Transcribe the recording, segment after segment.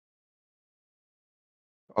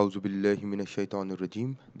أعوذ بالله من الشيطان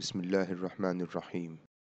الرجيم بسم الله الرحمن الرحيم.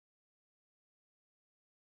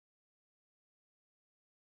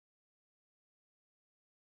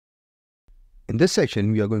 In this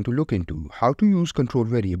section, we are going to look into how to use control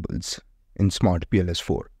variables in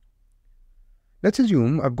SmartPLS4. Let's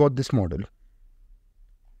assume I've got this model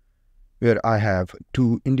where I have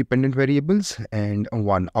two independent variables and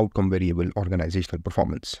one outcome variable, organizational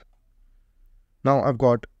performance. Now I've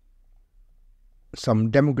got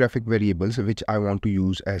some demographic variables which I want to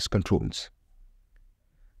use as controls.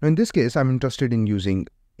 Now in this case, I'm interested in using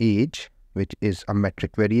age, which is a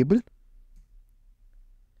metric variable,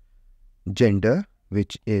 gender,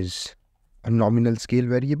 which is a nominal scale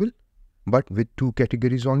variable, but with two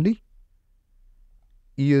categories only,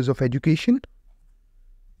 years of education,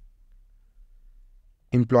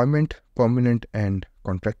 employment, permanent and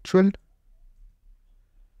contractual,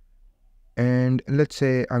 and let's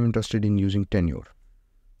say I'm interested in using tenure.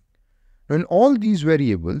 And all these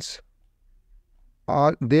variables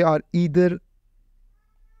are either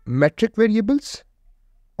metric variables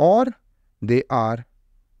or they are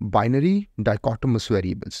binary dichotomous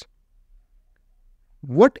variables.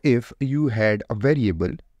 What if you had a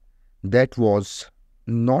variable that was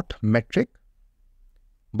not metric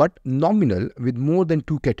but nominal with more than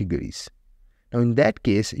two categories? Now in that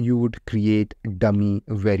case, you would create dummy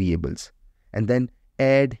variables and then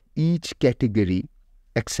add each category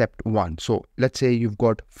except one. So let's say you've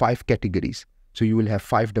got 5 categories. So you will have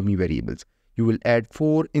 5 dummy variables. You will add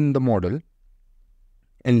 4 in the model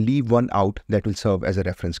and leave one out that will serve as a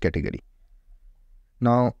reference category.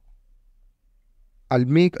 Now, I'll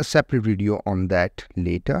make a separate video on that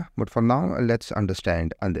later, but for now, let's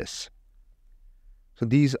understand on this. So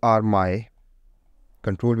these are my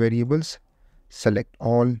control variables. Select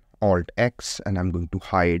all, Alt X, and I'm going to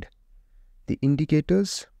hide the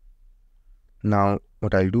indicators. Now,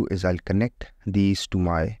 what I'll do is I'll connect these to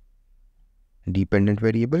my dependent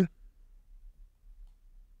variable.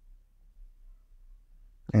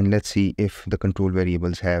 And let's see if the control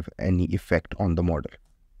variables have any effect on the model.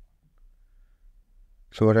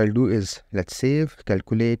 So what I'll do is let's save,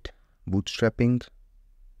 calculate, bootstrapping.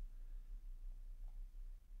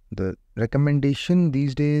 The recommendation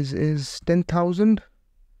these days is 10,000.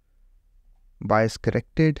 Bias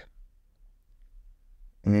corrected.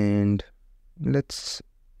 And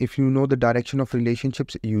if you know the direction of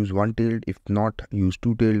relationships, use one-tailed. If not, use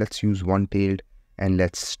two-tailed. Let's use one-tailed and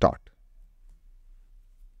let's start.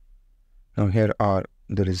 Now here are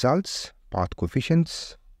the results, path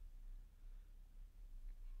coefficients.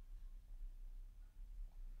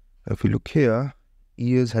 If you look here,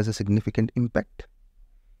 years has a significant impact.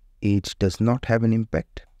 Age does not have an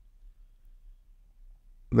impact.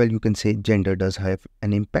 Well, you can say gender does have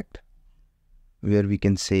an impact, where we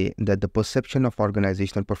can say that the perception of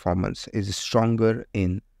organizational performance is stronger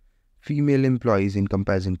in female employees in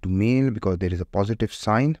comparison to male because there is a positive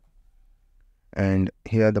sign. And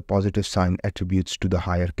here the positive sign attributes to the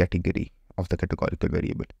higher category of the categorical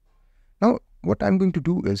variable. Now, what I'm going to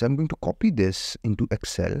do is I'm going to copy this into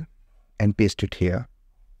Excel and paste it here.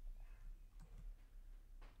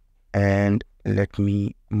 And let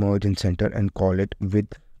me merge and center and call it with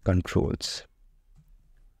controls.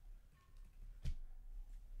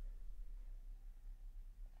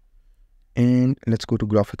 And let's go to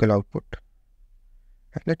graphical output.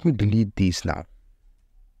 And let me delete these now.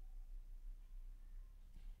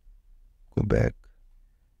 Go back.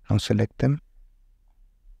 Now select them.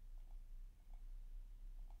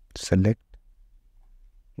 Select,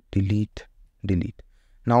 delete, delete.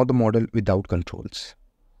 Now the model without controls.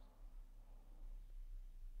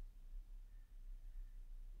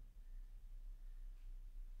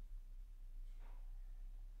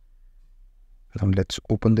 Now let's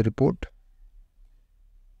open the report.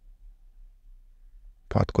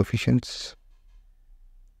 Path coefficients.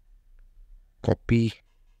 Copy.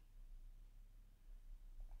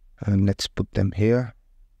 And let's put them here.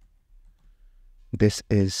 This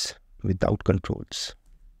is without controls.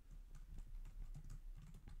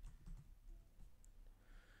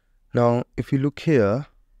 Now, if you look here,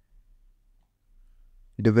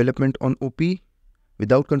 development on OP,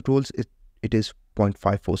 without controls, it is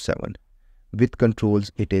 0.547. With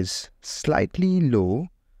controls, it is slightly low,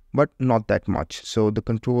 but not that much. So the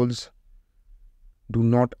controls do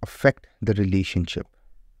not affect the relationship.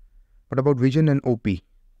 What about vision and OP?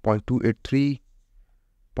 0.283,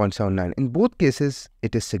 0.79. In both cases,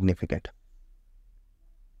 it is significant.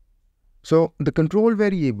 So the control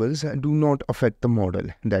variables do not affect the model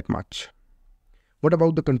that much. What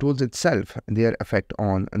about the controls itself, their effect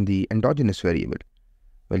on the endogenous variable?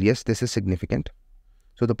 Well, yes, this is significant.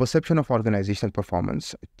 So the perception of organizational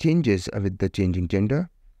performance changes with the changing gender.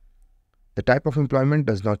 The type of employment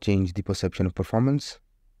does not change the perception of performance.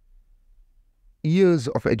 Years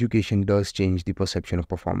of education does change the perception of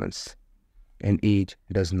performance, and age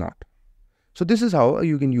does not. So this is how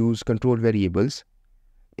you can use control variables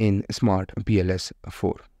in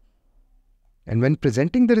SmartPLS4. And when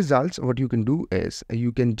presenting the results, what you can do is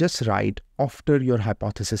you can just write after your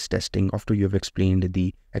hypothesis testing, after you have explained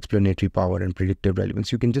the explanatory power and predictive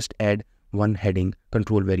relevance, you can just add one heading,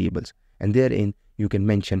 control variables. And therein, you can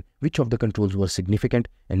mention which of the controls were significant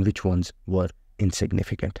and which ones were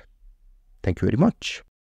insignificant. Thank you very much.